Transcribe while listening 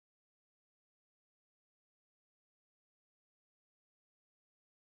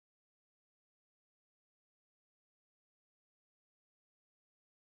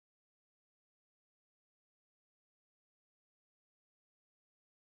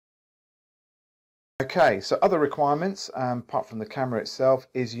Okay, so other requirements, apart from the camera itself,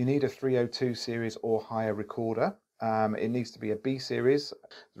 is you need a 302 series or higher recorder. It needs to be a B series.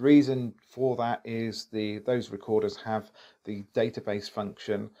 The reason for that is those recorders have the database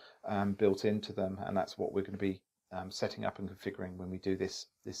function built into them, and that's what we're going to be setting up and configuring when we do this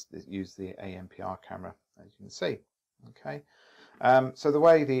use the ANPR camera, as you can see. Okay. So the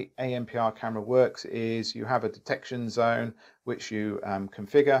way the ANPR camera works is you have a detection zone which you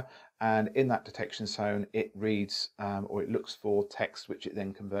configure, and in that detection zone it reads or it looks for text, which it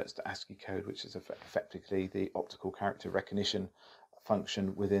then converts to ASCII code, which is effectively the optical character recognition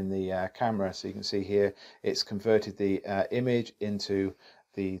function within the camera. So you can see here it's converted the image into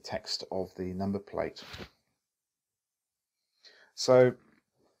the text of the number plate. So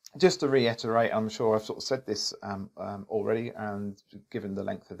just to reiterate, I'm sure I've sort of said this already, and given the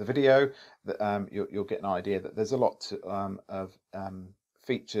length of the video, that you'll get an idea that there's a lot of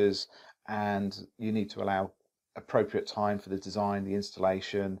features, and you need to allow appropriate time for the design, the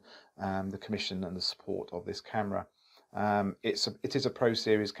installation, the commission, and the support of this camera. It is a Pro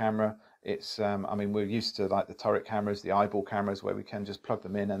Series camera. It's I mean, we're used to like the turret cameras, the eyeball cameras, where we can just plug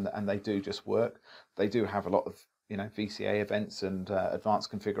them in and they do just work. They do have a lot of VCA events and advanced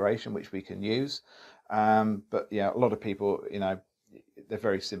configuration which we can use, but yeah, a lot of people, they're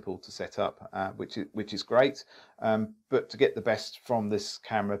very simple to set up, which is great, but to get the best from this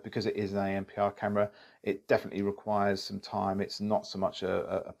camera, because it is an ANPR camera, it definitely requires some time. It's not so much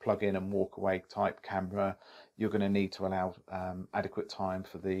a plug in and walk away type camera. You're going to need to allow adequate time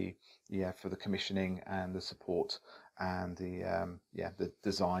for the commissioning and the support and the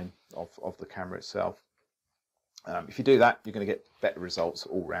design of the camera itself. If you do that, you're going to get better results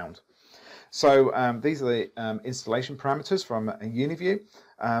all round. So these are the installation parameters from UniView.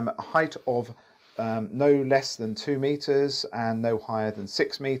 A height of no less than 2 meters and no higher than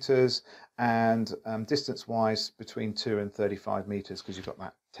 6 meters, and distance wise between 2 and 35 meters, because you've got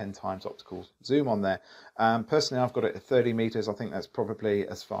that 10 times optical zoom on there. Personally, I've got it at 30 meters. I think that's probably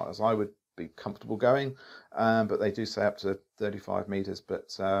as far as I would be comfortable going, but they do say up to 35 meters,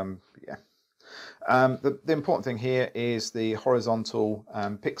 but yeah. The important thing here is the horizontal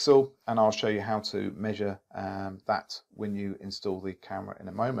pixel, and I'll show you how to measure that when you install the camera in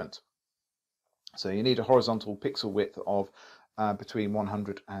a moment. So you need a horizontal pixel width of between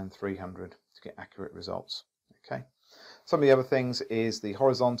 100 and 300 to get accurate results. Okay. Some of the other things is the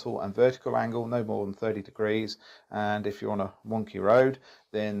horizontal and vertical angle, no more than 30 degrees, and if you're on a wonky road,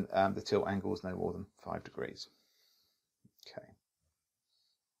 then the tilt angle is no more than 5 degrees. Okay.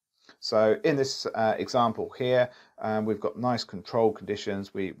 So in this example here, we've got nice control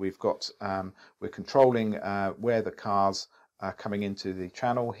conditions. We're controlling where the cars are coming into the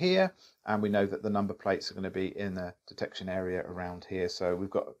channel here, and we know that the number plates are going to be in the detection area around here. So we've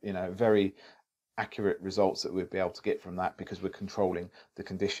got very accurate results that we'll be able to get from that, because we're controlling the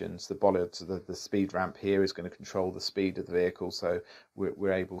conditions. The bollards, the speed ramp here is going to control the speed of the vehicle, so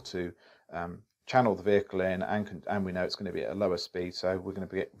we're able to channel the vehicle in, and we know it's going to be at a lower speed, so we're going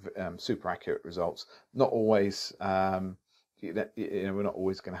to get super accurate results. Not always, we're not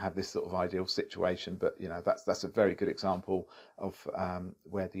always going to have this sort of ideal situation, but that's a very good example of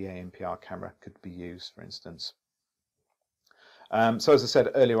where the ANPR camera could be used, for instance. So as I said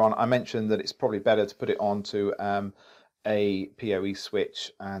earlier on, I mentioned that it's probably better to put it onto a PoE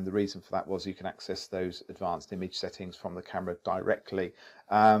switch, and the reason for that was you can access those advanced image settings from the camera directly.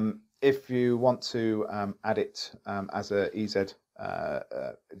 If you want to add it as a EZ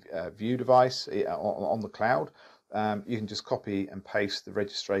view device on the cloud, you can just copy and paste the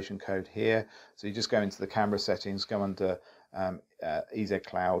registration code here. So you just go into the camera settings, go under EZ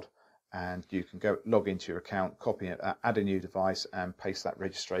Cloud, and you can go log into your account, copy it, add a new device, and paste that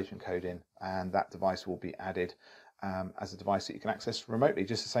registration code in, and that device will be added as a device that you can access remotely,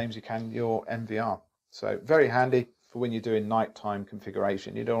 just the same as you can your MVR. So very handy for when you're doing nighttime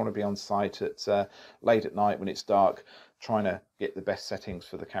configuration. You don't want to be on site at late at night when it's dark, trying to get the best settings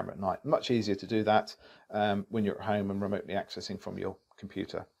for the camera at night. Much easier to do that when you're at home and remotely accessing from your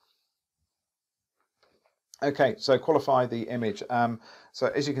computer. Okay, so qualify the image. So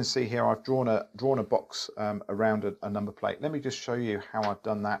as you can see here, I've drawn a box around a number plate. Let me just show you how I've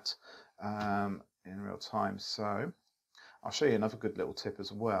done that in real time. So I'll show you another good little tip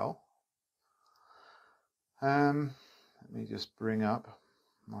as well. Let me just bring up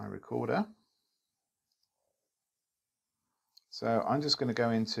my recorder. So I'm just going to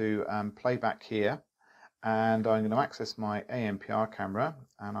go into playback here, and I'm going to access my ANPR camera,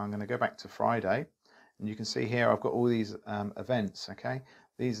 and I'm going to go back to Friday, and you can see here I've got all these events. Okay,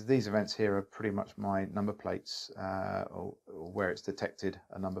 these events here are pretty much my number plates, or where it's detected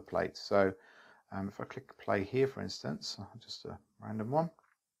a number plate. So If I click play here, for instance, just a random one,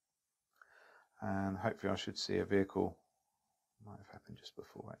 and hopefully I should see a vehicle. Might have happened just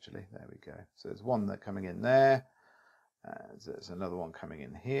before, actually. There we go. So there's one that coming in there. There's another one coming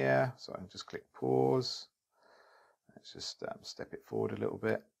in here. So I can just click pause. Let's just step it forward a little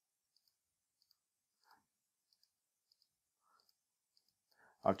bit.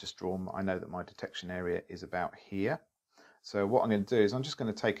 I've just drawn, I know that my detection area is about here. So what I'm going to do is I'm just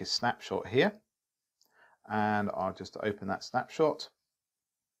going to take a snapshot here, and I'll just open that snapshot.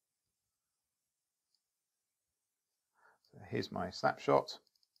 So here's my snapshot. So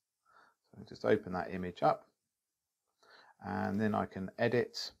I'll just open that image up, and then I can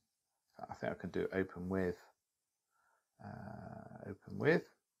edit. I think I can do open with,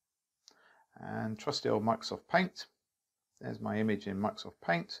 and trusty old Microsoft Paint. There's my image in Microsoft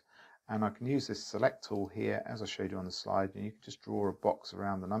Paint, and I can use this select tool here as I showed you on the slide, and you can just draw a box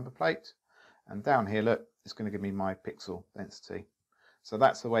around the number plate, and down here, look, it's going to give me my pixel density. So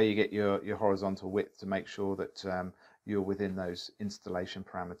that's the way you get your horizontal width, to make sure that you're within those installation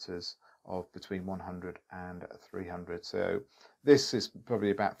parameters of between 100 and 300. So this is probably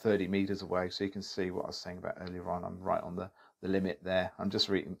about 30 meters away, so you can see what I was saying about earlier on. I'm right on the limit there. I'm just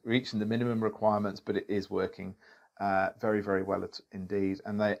reaching the minimum requirements, but it is working very, very well indeed.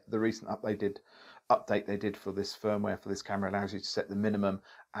 And the recent update they did for this firmware for this camera allows you to set the minimum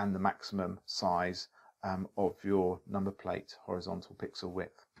and the maximum size of your number plate horizontal pixel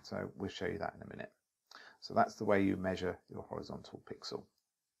width. So we'll show you that in a minute. So that's the way you measure your horizontal pixel.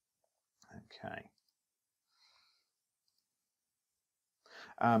 Okay.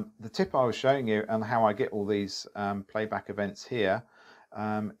 The tip I was showing you and how I get all these playback events here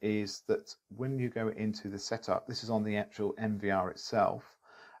is that when you go into the setup, this is on the actual MVR itself,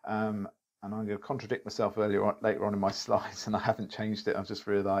 and I'm going to contradict myself later on in my slides, and I haven't changed it, I've just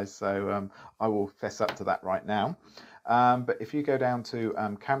realized, so I will fess up to that right now. But if you go down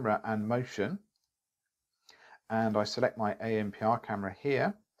to camera and motion, and I select my LPR camera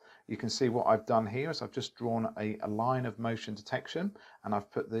here, you can see what I've done here is I've just drawn a line of motion detection, and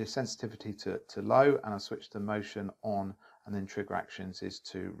I've put the sensitivity to low, and I've switched to motion on, and then trigger actions is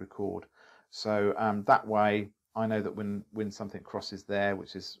to record. So that way I know that when something crosses there,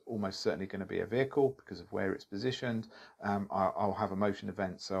 which is almost certainly going to be a vehicle because of where it's positioned, I'll have a motion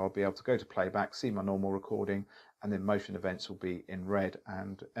event. So I'll be able to go to playback, see my normal recording, and then motion events will be in red.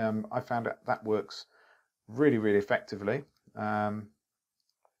 And I found that works really, really effectively.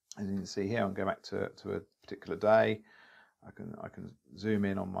 As you can see here, I'll go back to a particular day. I can zoom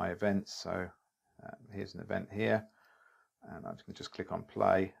in on my events. So here's an event here, and I can just click on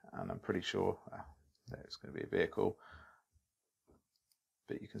play, and I'm pretty sure there's going to be a vehicle.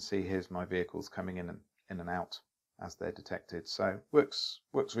 But you can see here's my vehicles coming in and out as they're detected. So works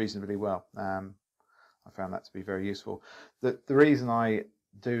reasonably well. I found that to be very useful. The reason I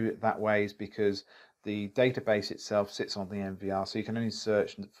do it that way is because the database itself sits on the MVR, so you can only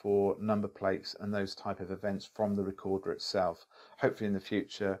search for number plates and those type of events from the recorder itself. Hopefully in the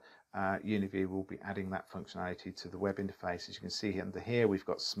future, Uniview will be adding that functionality to the web interface. As you can see under here, we've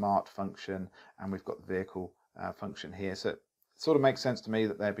got smart function and we've got the vehicle function here. So it sort of makes sense to me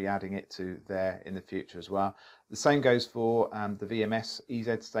that they'll be adding it to there in the future as well. The same goes for the VMS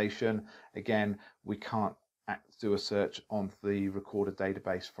EZ station. Again, we can't do a search on the recorder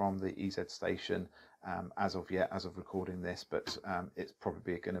database from the EZ station as of recording this, but it's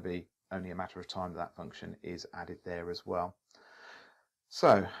probably going to be only a matter of time that function is added there as well.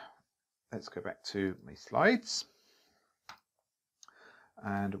 So let's go back to my slides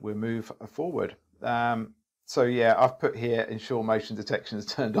and we'll move forward. So yeah, I've put here ensure motion detection is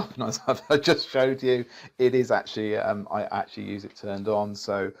turned off, and as I just showed you, it is actually, I actually use it turned on,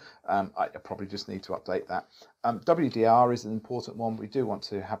 so I probably just need to update that. WDR is an important one. We do want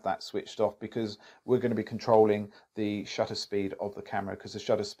to have that switched off because we're going to be controlling the shutter speed of the camera, because the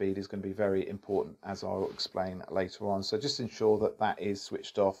shutter speed is going to be very important, as I'll explain later on. So just ensure that that is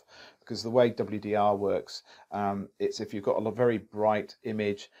switched off, because the way WDR works, it's if you've got a very bright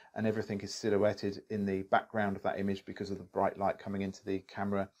image and everything is silhouetted in the background of that image because of the bright light coming into the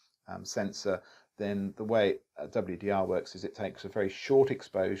camera sensor, then the way WDR works is it takes a very short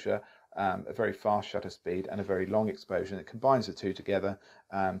exposure, a very fast shutter speed, and a very long exposure, and it combines the two together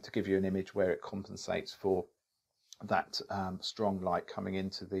to give you an image where it compensates for that strong light coming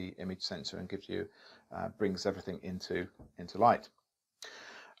into the image sensor and gives you brings everything into light.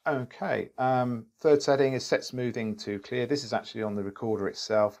 Okay, third setting is set smoothing to clear. This is actually on the recorder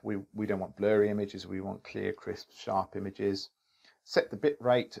itself. We don't want blurry images, we want clear, crisp, sharp images. Set the bit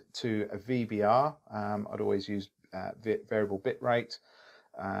rate to a VBR. I'd always use variable bit rate.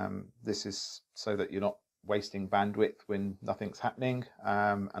 this is so that you're not wasting bandwidth when nothing's happening,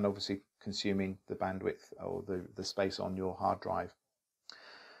 and obviously consuming the bandwidth or the space on your hard drive.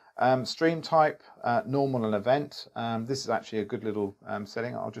 Stream type, normal and event. This is actually a good little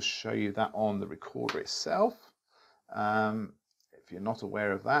setting. I'll just show you that on the recorder itself. If you're not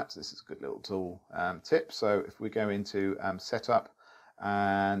aware of that, this is a good little tool tip. So if we go into setup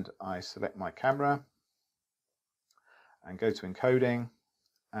and I select my camera and go to encoding,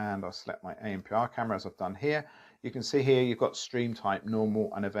 and I'll select my LPR camera as I've done here, you can see here you've got stream type,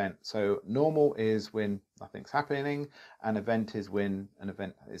 normal and event. So normal is when nothing's happening, and event is when an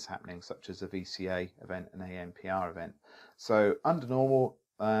event is happening, such as a VCA event and LPR event. So under normal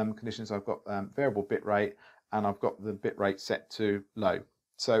conditions, I've got variable bitrate, and I've got the bitrate set to low.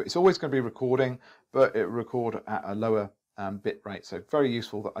 So it's always going to be recording, but it will record at a lower bitrate. So very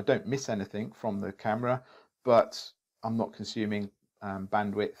useful that I don't miss anything from the camera, but I'm not consuming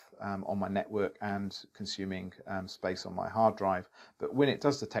bandwidth on my network and consuming space on my hard drive. But when it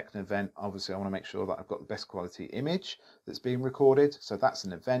does detect an event, obviously I want to make sure that I've got the best quality image that's being recorded. So that's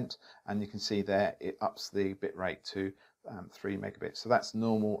an event, and you can see there it ups the bitrate to 3 megabits. So that's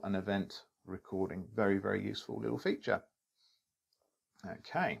normal and event recording. Very, very useful little feature.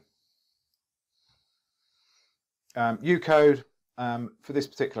 Okay. Ucode, for this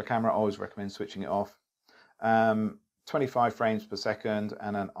particular camera, I always recommend switching it off. 25 frames per second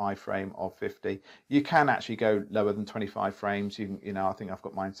and an iframe of 50. You can actually go lower than 25 frames. You know, I think I've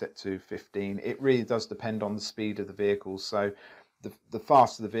got mine set to 15. It really does depend on the speed of the vehicles. So the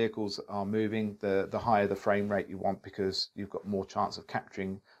faster the vehicles are moving, the higher the frame rate you want, because you've got more chance of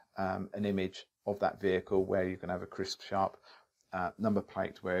capturing an image of that vehicle where you can have a crisp, sharp number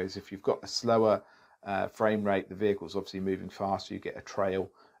plate. Whereas if you've got a slower frame rate, the vehicle's obviously moving faster, you get a trail.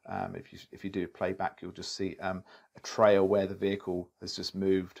 If you do playback, you'll just see a trail where the vehicle has just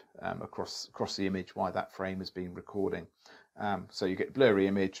moved across the image while that frame has been recording. So you get a blurry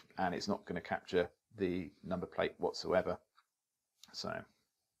image, and it's not going to capture the number plate whatsoever. So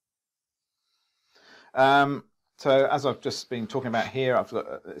as I've just been talking about here, I've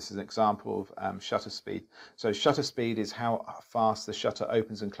got this is an example of shutter speed. So shutter speed is how fast the shutter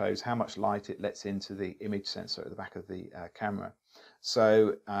opens and closes, how much light it lets into the image sensor at the back of the camera.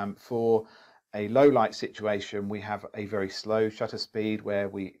 So for a low light situation, we have a very slow shutter speed where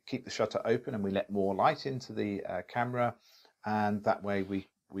we keep the shutter open and we let more light into the camera, and that way we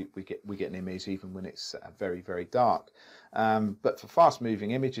get an image even when it's very, very dark. But for fast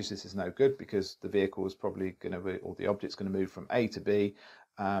moving images, this is no good, because the vehicle is probably going to, or the object's going to move from A to B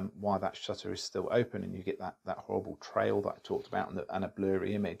while that shutter is still open, and you get that horrible trail that I talked about and a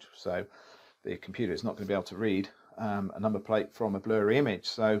blurry image. So the computer is not going to be able to read a number plate from a blurry image.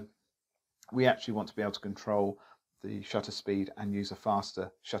 So we actually want to be able to control the shutter speed and use a faster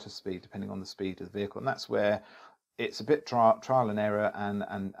shutter speed depending on the speed of the vehicle, and that's where it's a bit trial and error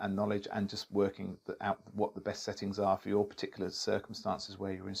and knowledge, and just working out what the best settings are for your particular circumstances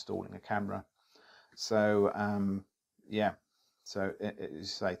where you're installing a camera. So yeah, so you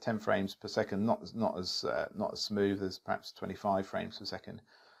say 10 frames per second, not as smooth as perhaps 25 frames per second.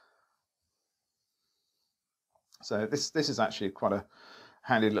 So this is actually quite a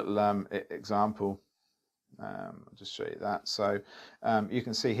handy little example. I'll just show you that. So you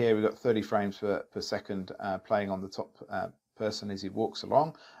can see here we've got 30 frames per second playing on the top person as he walks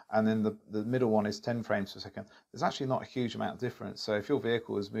along, and then the middle one is 10 frames per second. There's actually not a huge amount of difference. So if your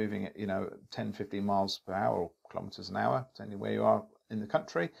vehicle is moving at 10-15 miles per hour or kilometers an hour, depending where you are in the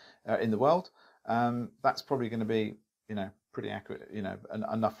country, in the world, that's probably going to be pretty accurate,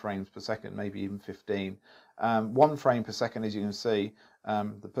 enough frames per second, maybe even 15. 1 frame per second, as you can see,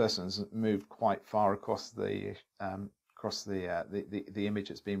 the person's moved quite far across the image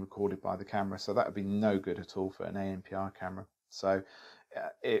that's being recorded by the camera, so that would be no good at all for an LPR camera. So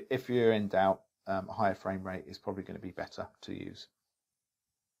if you're in doubt, a higher frame rate is probably going to be better to use.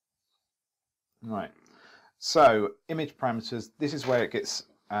 Right, so image parameters, this is where it gets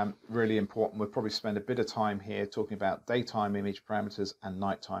really important. We'll probably spend a bit of time here talking about daytime image parameters and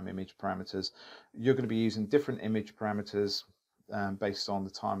nighttime image parameters. You're going to be using different image parameters based on the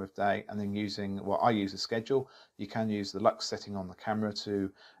time of day, and then using, well, I use a schedule. You can use the lux setting on the camera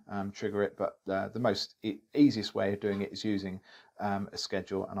to trigger it, but the most easiest way of doing it is using a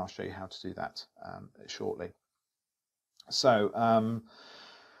schedule, and I'll show you how to do that shortly. So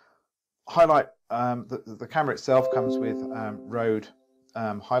highlight, the camera itself comes with road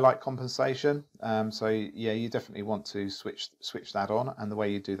highlight compensation, so yeah, you definitely want to switch that on, and the way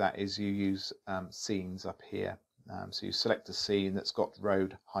you do that is you use scenes up here. So you select a scene that's got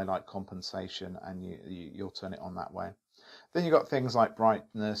road highlight compensation, and you'll turn it on that way. Then you've got things like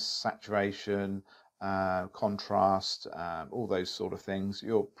brightness, saturation, contrast, all those sort of things.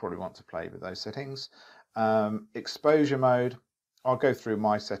 You'll probably want to play with those settings. Exposure mode, I'll go through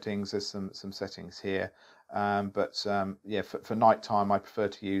my settings. There's some settings here, yeah, for nighttime I prefer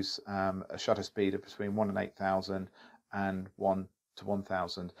to use a shutter speed of between 1 and 8,000 and 1 to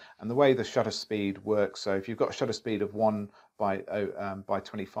 1,000. And the way the shutter speed works, so if you've got a shutter speed of 1 by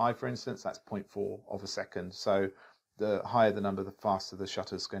 25, for instance, that's 0.4 of a second. So the higher the number, the faster the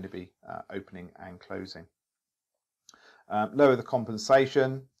shutter is going to be opening and closing. Lower the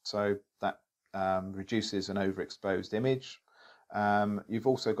compensation, so that reduces an overexposed image. You've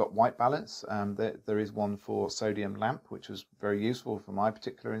also got white balance. There is one for sodium lamp, which was very useful for my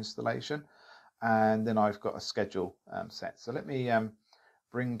particular installation. And then I've got a schedule set. So let me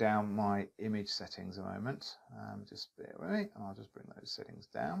bring down my image settings a moment. Just bear with me, and I'll just bring those settings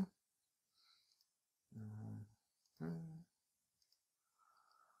down.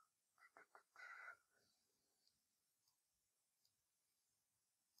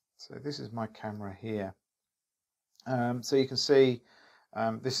 So this is my camera here. So you can see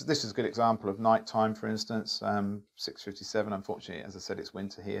this is a good example of nighttime, for instance. 6:57. Unfortunately, as I said, it's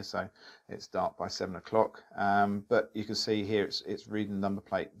winter here, so it's dark by 7 o'clock. But you can see here it's reading the number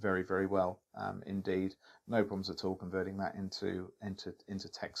plate very, very well indeed. No problems at all converting that into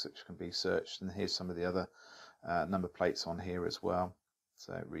text which can be searched. And here's some of the other number plates on here as well.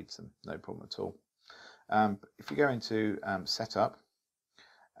 So it reads them, no problem at all. If you go into setup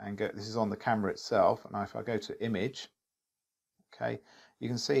and go, this is on the camera itself, and if I go to image, okay, you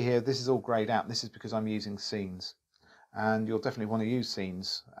can see here this is all grayed out. This is because I'm using scenes, and you'll definitely want to use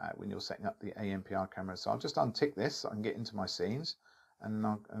scenes when you're setting up the ANPR camera. So I'll just untick this so I can get into my scenes, and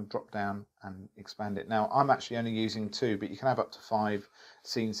I'll drop down and expand it. Now I'm actually only using 2, but you can have up to 5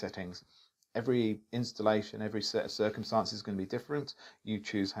 scene settings. Every installation, every set of circumstances is going to be different. You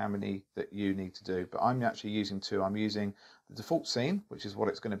choose how many that you need to do, but I'm actually using 2. I'm using the default scene, which is what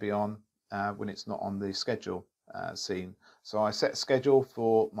it's going to be on when it's not on the schedule scene. So I set a schedule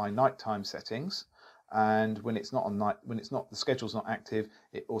for my nighttime settings, and when it's not on the schedule's not active,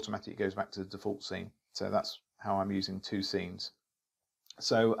 it automatically goes back to the default scene. So that's how I'm using 2 scenes.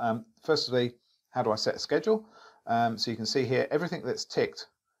 So firstly, how do I set a schedule? So you can see here everything that's ticked.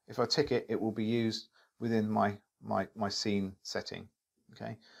 If I tick it, it will be used within my scene setting.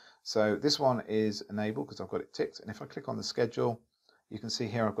 Okay, so this one is enabled because I've got it ticked, and if I click on the schedule, you can see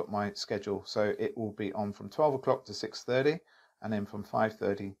here I've got my schedule. So it will be on from 12 o'clock to 6:30, and then from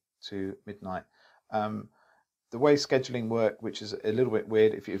 5:30 to midnight. The way scheduling work, which is a little bit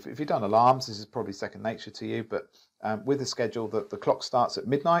weird, if you've done alarms, this is probably second nature to you, but with the schedule, the clock starts at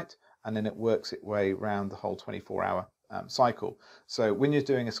midnight, and then it works its way around the whole 24-hour cycle. So when you're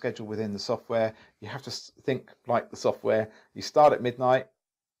doing a schedule within the software, you have to think like the software. You start at midnight,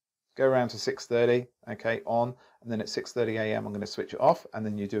 go around to 6:30, okay, on, and then at 6:30 a.m. I'm going to switch it off, and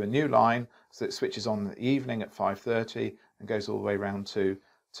then you do a new line so it switches on in the evening at 5:30 and goes all the way around to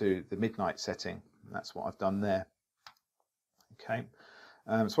the midnight setting. And that's what I've done there. Okay,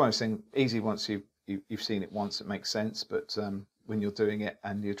 it's one of those things, easy once you've seen it once, it makes sense, but when you're doing it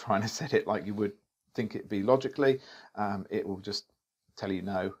and you're trying to set it like you would think it'd be logically, it will just tell you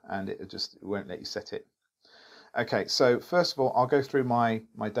no, and it won't let you set it. Okay, so first of all, I'll go through my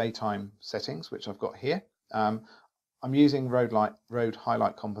daytime settings, which I've got here. I'm using road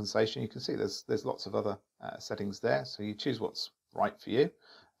highlight compensation. You can see there's lots of other settings there, so you choose what's right for you,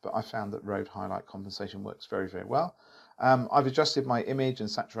 but I found that road highlight compensation works very, very well. I've adjusted my image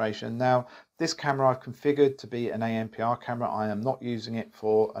and saturation. Now, this camera I've configured to be an ANPR camera. I am not using it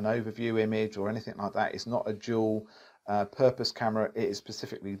for an overview image or anything like that. It's not a dual purpose camera. It is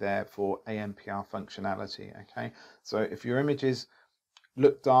specifically there for ANPR functionality. Okay, so if your images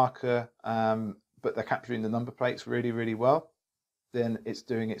look darker, but they're capturing the number plates really, really well, then it's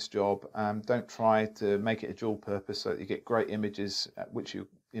doing its job. Don't try to make it a dual purpose so that you get great images, which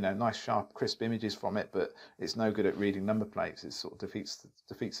you know, nice sharp crisp images from it, but it's no good at reading number plates. It sort of defeats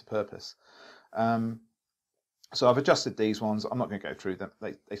the purpose. So I've adjusted these ones. I'm not going to go through them.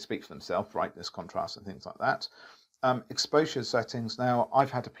 They speak for themselves, brightness, contrast, and things like that. Exposure settings. Now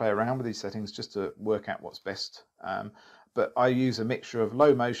I've had to play around with these settings just to work out what's best. But I use a mixture of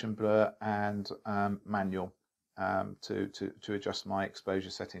low motion blur and manual to adjust my exposure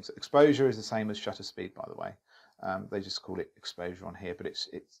settings. Exposure is the same as shutter speed, by the way. They just call it exposure on here, but it's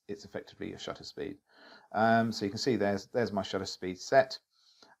effectively a shutter speed. So you can see there's my shutter speed set.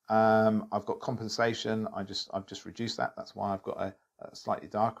 I've got compensation. I've just reduced that. That's why I've got a slightly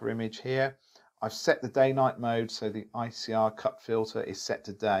darker image here. I've set the day-night mode, so the ICR cut filter is set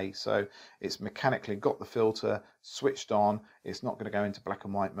to day. So it's mechanically got the filter switched on. It's not going to go into black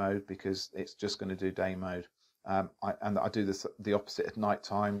and white mode because it's just going to do day mode. I do this the opposite at night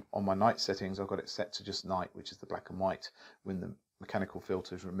time. On my night settings, I've got it set to just night, which is the black and white, when the mechanical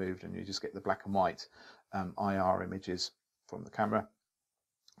filter is removed, and you just get the black and white IR images from the camera.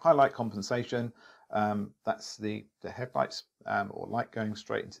 Highlight compensation, that's the headlights or light going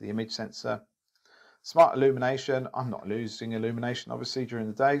straight into the image sensor. Smart illumination, I'm not losing illumination obviously during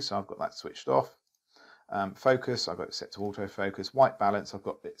the day, so I've got that switched off. Focus, I've got it set to autofocus. White balance, I've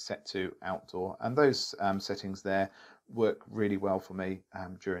got it set to outdoor, and those settings there work really well for me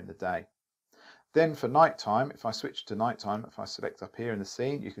during the day. Then for nighttime, if I switch to nighttime, if I select up here in the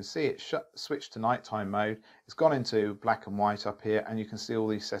scene, you can see it switched to nighttime mode. It's gone into black and white up here, and you can see all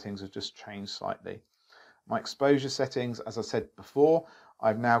these settings have just changed slightly. My exposure settings, as I said before,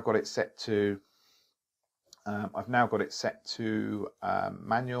 I've now got it set to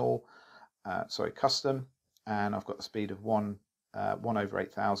custom, and I've got the speed of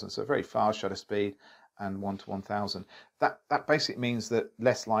 1/8000, so very fast shutter speed, and 1:1000. That basically means that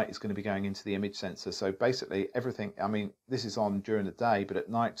less light is going to be going into the image sensor. So basically everything, I mean, this is on during the day, but at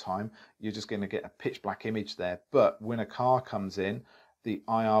night time you're just going to get a pitch black image there. But when a car comes in, the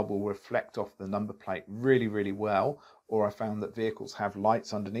IR will reflect off the number plate really, really well. Or I found that vehicles have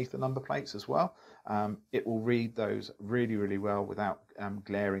lights underneath the number plates as well. It will read those really, really well without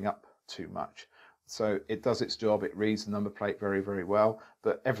glaring up too much. So it does its job. It reads the number plate very, very well,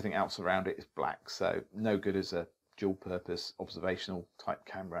 but everything else around it is black. So no good as a dual purpose observational type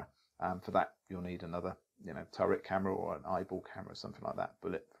camera. For that, you'll need another, turret camera or an eyeball camera, something like that,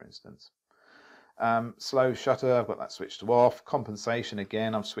 bullet, for instance. Slow shutter, I've got that switched to off. Compensation,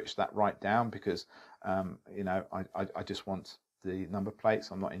 again, I've switched that right down because I just want the number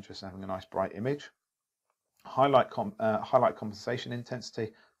plates. I'm not interested in having a nice bright image. Highlight compensation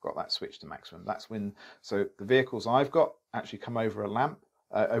intensity, got that switched to maximum. That's when, so the vehicles I've got actually come over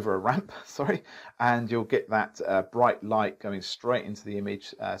a ramp, sorry, and you'll get that bright light going straight into the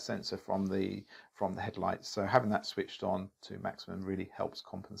image sensor from the headlights. So having that switched on to maximum really helps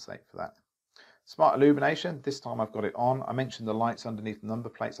compensate for that. Smart illumination, this time I've got it on. I mentioned the lights underneath the number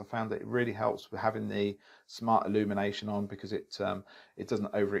plates. I found that it really helps with having the smart illumination on because it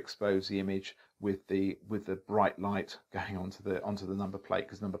doesn't overexpose the image with the bright light going onto the number plate,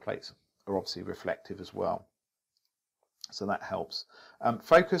 because number plates are obviously reflective as well. So that helps.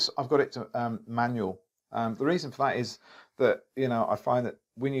 Focus, I've got it to manual. The reason for that is that I find that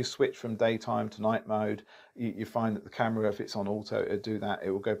when you switch from daytime to night mode, you find that the camera, if it's on auto, it'll do that. It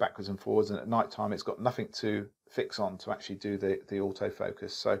will go backwards and forwards, and at night time it's got nothing to fix on to actually do the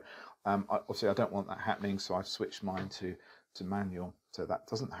autofocus. So obviously I don't want that happening, so I've switched mine to manual so that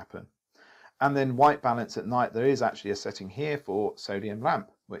doesn't happen. And then white balance at night, there is actually a setting here for sodium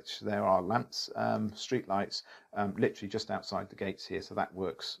lamp, which there are lamps, street lights, literally just outside the gates here. So that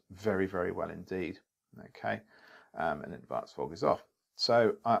works very, very well indeed. Okay, and then advanced fog is off.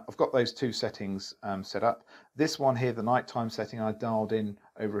 So I've got those two settings set up. This one here, the nighttime setting, I dialed in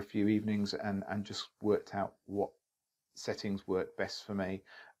over a few evenings and just worked out what settings work best for me.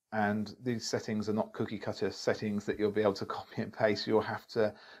 And these settings are not cookie cutter settings that you'll be able to copy and paste. You'll have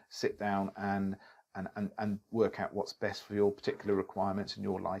to sit down and work out what's best for your particular requirements and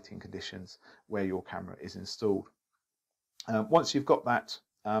your lighting conditions where your camera is installed. Once you've got that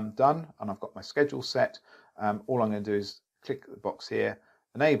done and I've got my schedule set, all I'm going to do is click the box here,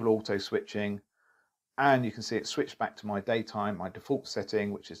 enable auto switching, and you can see it switched back to my daytime, my default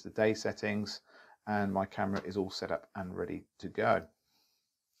setting, which is the day settings, and my camera is all set up and ready to go.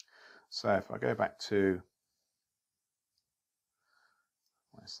 So if I go back to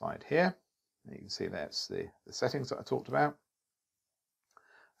my slide here, you can see that's the settings that I talked about.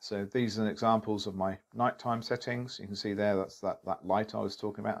 So these are examples of my nighttime settings. You can see there, that's that light I was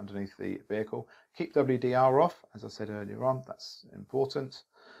talking about underneath the vehicle. Keep WDR off, as I said earlier on, that's important.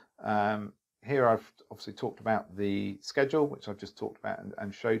 Here I've obviously talked about the schedule, which I've just talked about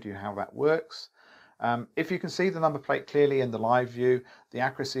and showed you how that works. If you can see the number plate clearly in the live view, the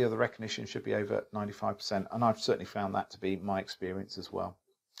accuracy of the recognition should be over 95%, and I've certainly found that to be my experience as well.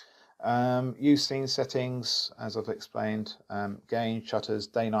 Use scene settings, as I've explained, gain, shutters,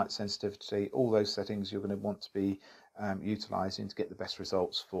 day-night sensitivity, all those settings you're going to want to be utilising to get the best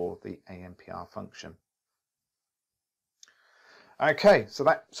results for the ANPR function. Okay, so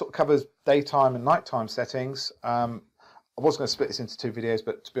that sort of covers daytime and nighttime settings. I was going to split this into two videos,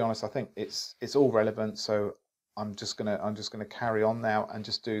 but to be honest, I think it's all relevant, so I'm just gonna carry on now and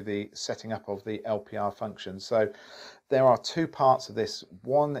just do the setting up of the LPR function. So there are two parts of this.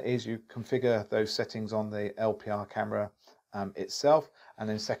 One is you configure those settings on the LPR camera itself, and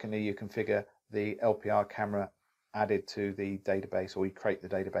then secondly you configure the LPR camera added to the database, or you create the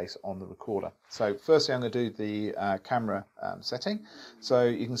database on the recorder. So firstly I'm going to do the camera setting. So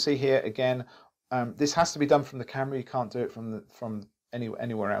you can see here again, this has to be done from the camera. You can't do it from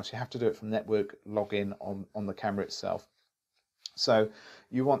anywhere else. You have to do it from network login on the camera itself. So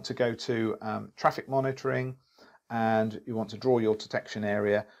you want to go to traffic monitoring, and you want to draw your detection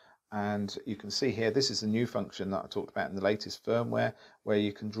area, and you can see here this is a new function that I talked about in the latest firmware, where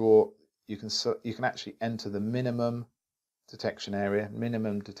you can draw, you can actually enter the minimum detection area,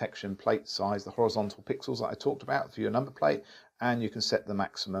 minimum detection plate size, the horizontal pixels that I talked about for your number plate, and you can set the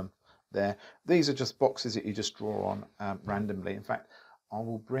maximum there. These are just boxes that you just draw on randomly. In fact, I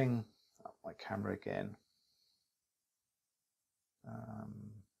will bring up my camera again.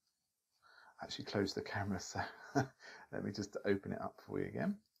 Actually close the camera, so let me just open it up for you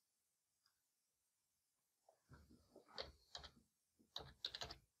again.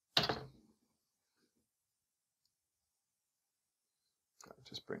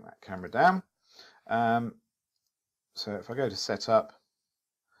 Just bring that camera down. So if I go to setup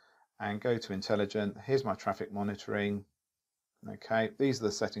and go to intelligent, here's my traffic monitoring. Okay, these are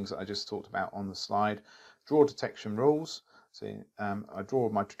the settings that I just talked about on the slide. Draw detection rules. So I draw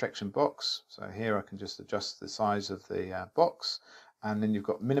my detection box. So here I can just adjust the size of the box, and then you've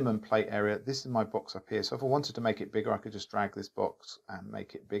got minimum plate area. This is my box up here. So if I wanted to make it bigger, I could just drag this box and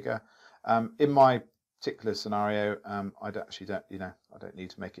make it bigger. In my particular scenario, I don't need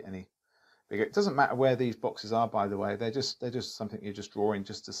to make it any bigger. It doesn't matter where these boxes are, by the way. They're just something you're just drawing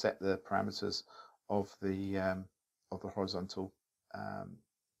just to set the parameters of the horizontal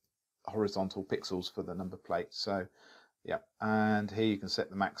pixels for the number plate. So yeah, and here you can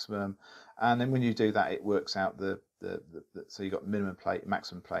set the maximum, and then when you do that, it works out so you got minimum plate,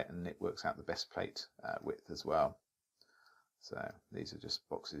 maximum plate, and it works out the best plate width as well. So these are just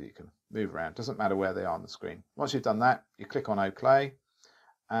boxes you can move around. Doesn't matter where they are on the screen. Once you've done that, you click on OK,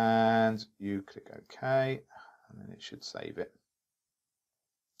 and you click OK, and then it should save it.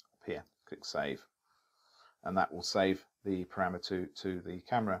 Up here, click Save, and that will save the parameter to the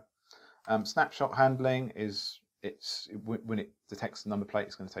camera. Snapshot handling is when it detects the number plate,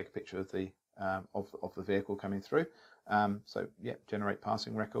 it's going to take a picture of the vehicle coming through. So yeah, generate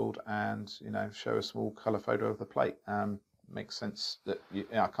passing record, and show a small color photo of the plate. Makes sense that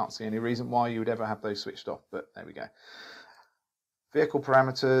I can't see any reason why you would ever have those switched off, but there we go. Vehicle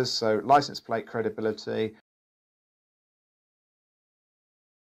parameters, so license plate credibility.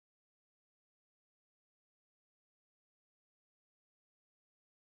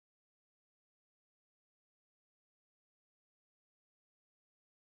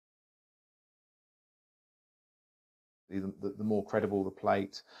 The more credible the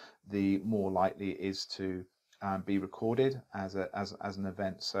plate, the more likely it is to be recorded as an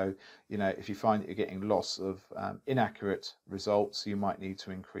event. So if you find that you're getting loss of inaccurate results, you might need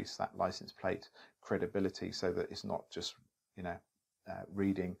to increase that license plate credibility so that it's not just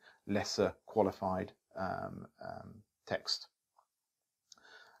reading lesser qualified text.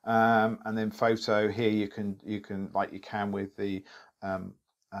 And then photo, here you can like you can with the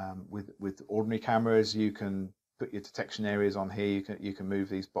with ordinary cameras, you can put your detection areas on here. You can move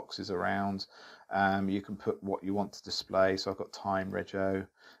these boxes around. You can put what you want to display. So I've got time, rego,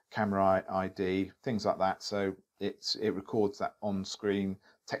 camera ID, things like that. So it records that on-screen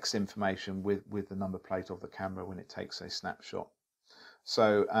text information with the number plate of the camera when it takes a snapshot.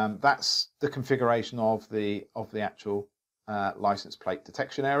 So that's the configuration of the actual license plate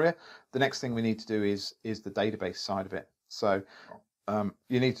detection area. The next thing we need to do is the database side of it. So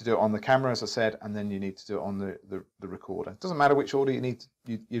you need to do it on the camera, as I said, and then you need to do it on the recorder. It doesn't matter which order you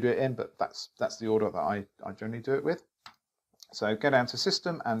do it in, but that's the order that I generally do it with. So go down to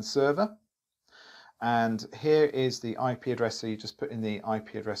System and Server, and here is the IP address. So you just put in the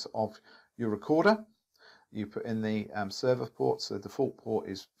IP address of your recorder. You put in the server port, so the default port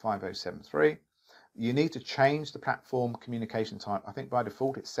is 5073. You need to change the platform communication type. I think by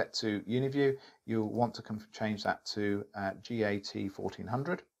default it's set to Uniview. You'll want to change that to GAT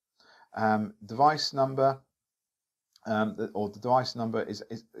 1400. Device number, or the device number is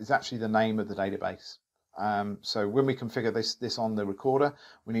actually the name of the database. So when we configure this on the recorder,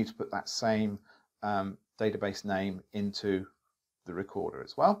 we need to put that same database name into the recorder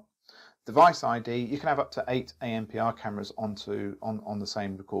as well. Device ID, you can have up to 8 ANPR cameras on the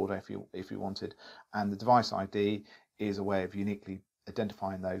same recorder if you wanted, and the device ID is a way of uniquely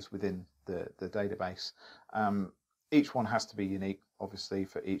identifying those within the database. Each one has to be unique, obviously,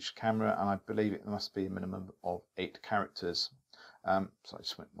 for each camera, and I believe it must be a minimum of 8 characters. So I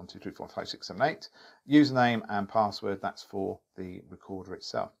just went 1, 2, 3, 4, 5, 6, 7, 8. Username and password, that's for the recorder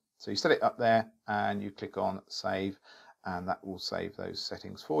itself. So you set it up there and you click on save, and that will save those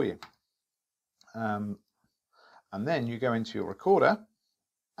settings for you. And then you go into your recorder,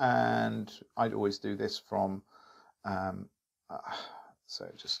 and I'd always do this from so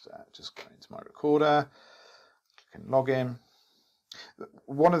just go into my recorder, click and log in.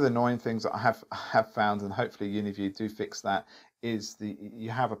 One of the annoying things that I have found, and hopefully any of you do fix that, is you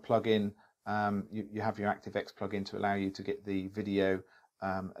have a plugin, you have your ActiveX plugin to allow you to get the video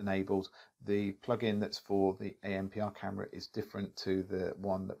enabled. The plugin that's for the LPR camera is different to the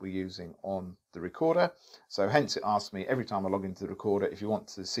one that we're using on the recorder. So hence it asks me every time I log into the recorder, if you want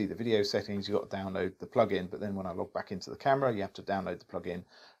to see the video settings, you've got to download the plugin. But then when I log back into the camera, you have to download the plugin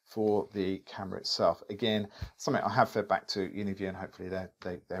for the camera itself. Again, something I have fed back to Uniview, and hopefully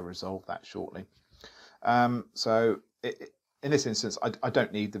they'll resolve that shortly. In this instance, I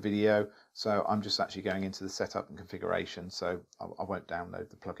don't need the video, so I'm just actually going into the setup and configuration, so I won't download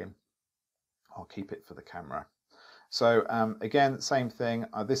the plugin. I'll keep it for the camera. So again, same thing.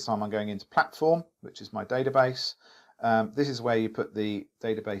 This time I'm going into platform, which is my database. This is where you put the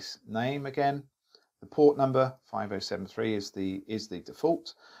database name again. The port number 5073 is the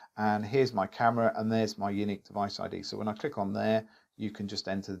default, and here's my camera, and there's my unique device ID. So when I click on there, you can just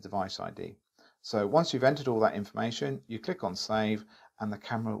enter the device ID. So once you've entered all that information, you click on save, and the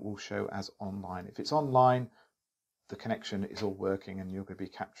camera will show as online. If it's online, the connection is all working, and you're going to be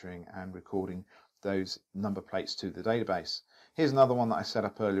capturing and recording those number plates to the database. Here's another one that I set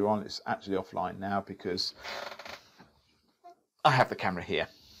up earlier on. It's actually offline now because I have the camera here.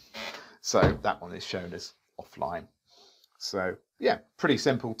 So that one is shown as offline. So yeah, pretty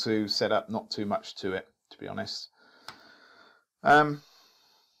simple to set up, not too much to it, to be honest.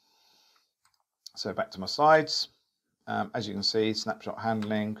 So back to my slides. As you can see, snapshot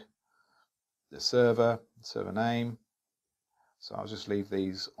handling, the server name. So I'll just leave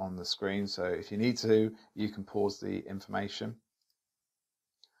these on the screen. So if you need to, you can pause the information.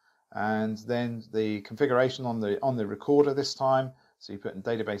 And then the configuration on the recorder this time. So you put in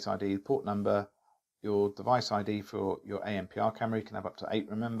database ID, port number, your device ID for your LPR camera. You can have up to 8,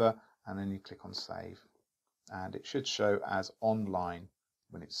 remember, and then you click on save, and it should show as online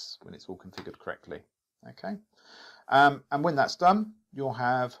when it's all configured correctly. Okay, and when that's done, you'll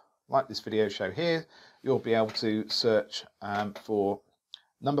have, like this video show here, you'll be able to search for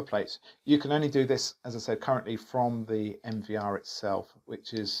number plates. You can only do this, as I said, currently from the MVR itself,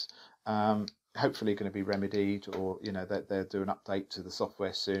 which is hopefully going to be remedied, or they'll do an update to the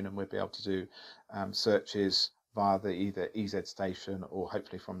software soon, and we'll be able to do searches via the either EZ station or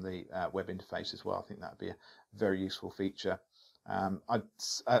hopefully from the web interface as well. I think that would be a very useful feature.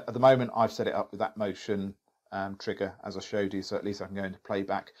 At the moment, I've set it up with that motion trigger as I showed you, so at least I can go into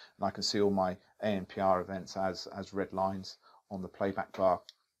playback and I can see all my LPR events as red lines on the playback bar.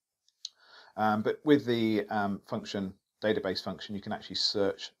 But with the database function, you can actually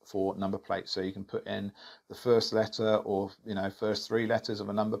search for number plates. So you can put in the first letter, or first 3 letters of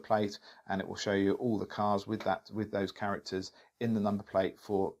a number plate, and it will show you all the cars with those characters in the number plate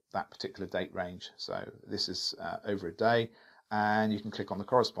for that particular date range. So this is over a day, and you can click on the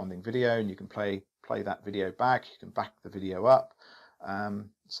corresponding video, and you can play that video back. You can back the video up.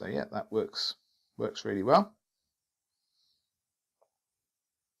 So yeah, that works really well.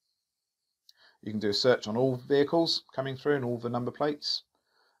 You can do a search on all vehicles coming through and all the number plates.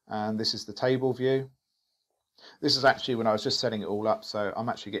 And this is the table view. This is actually when I was just setting it all up, so I'm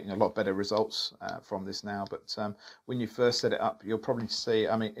actually getting a lot better results from this now. But when you first set it up, you'll probably see,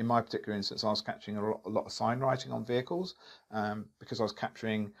 I mean, in my particular instance, I was capturing a lot of sign writing on vehicles because I was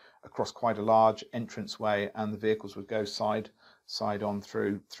capturing across quite a large entranceway, and the vehicles would go side on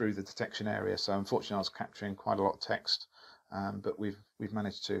through the detection area. So unfortunately, I was capturing quite a lot of text. But we've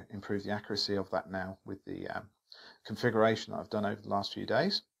managed to improve the accuracy of that now with the configuration that I've done over the last few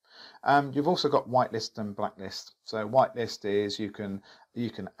days. You've also got whitelist and blacklist. So whitelist is you can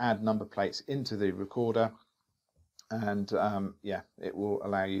add number plates into the recorder, and yeah, it will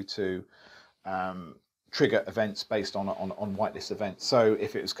allow you to trigger events based on whitelist events. So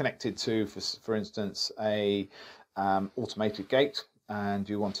if it was connected to, for instance, a automated gate, and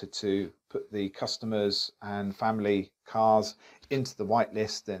you wanted to put the customers and family cars into the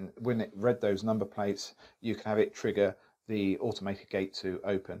whitelist, then when it read those number plates, you can have it trigger the automated gate to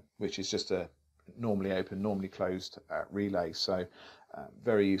open, which is just a normally open, normally closed relay. So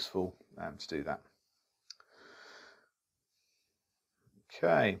very useful to do that.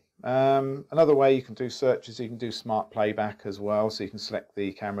 Okay, another way you can do searches, you can do smart playback as well. So you can select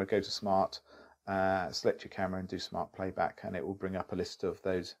the camera, go to smart, select your camera and do smart playback, and it will bring up a list of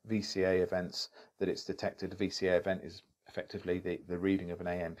those VCA events that it's detected. A VCA event is effectively the reading of an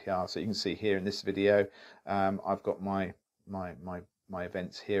ANPR. So you can see here in this video, I've got my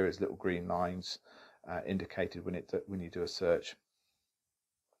events here as little green lines indicated when you do a search.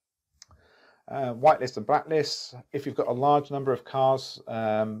 Whitelist and blacklist. If you've got a large number of cars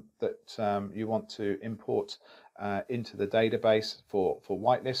that you want to import into the database for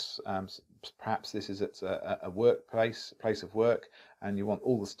whitelists, perhaps this is at a workplace, place of work, and you want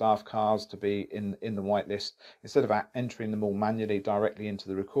all the staff cars to be in the whitelist. Instead of entering them all manually directly into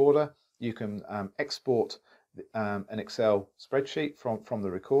the recorder, you can export an Excel spreadsheet from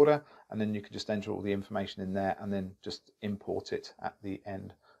the recorder, and then you can just enter all the information in there and then just import it at the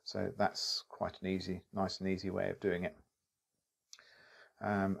end. So that's quite an nice and easy way of doing it.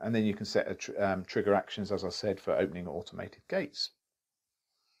 And then you can set trigger actions, as I said, for opening automated gates.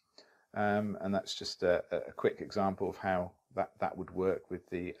 And that's just a quick example of how that would work with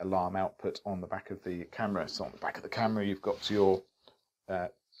the alarm output on the back of the camera. So on the back of the camera, you've got your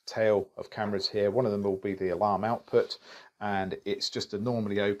tail of cameras here. One of them will be the alarm output, and it's just a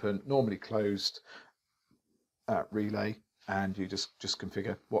normally open, normally closed relay. And you just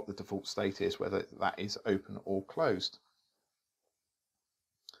configure what the default state is, whether that is open or closed.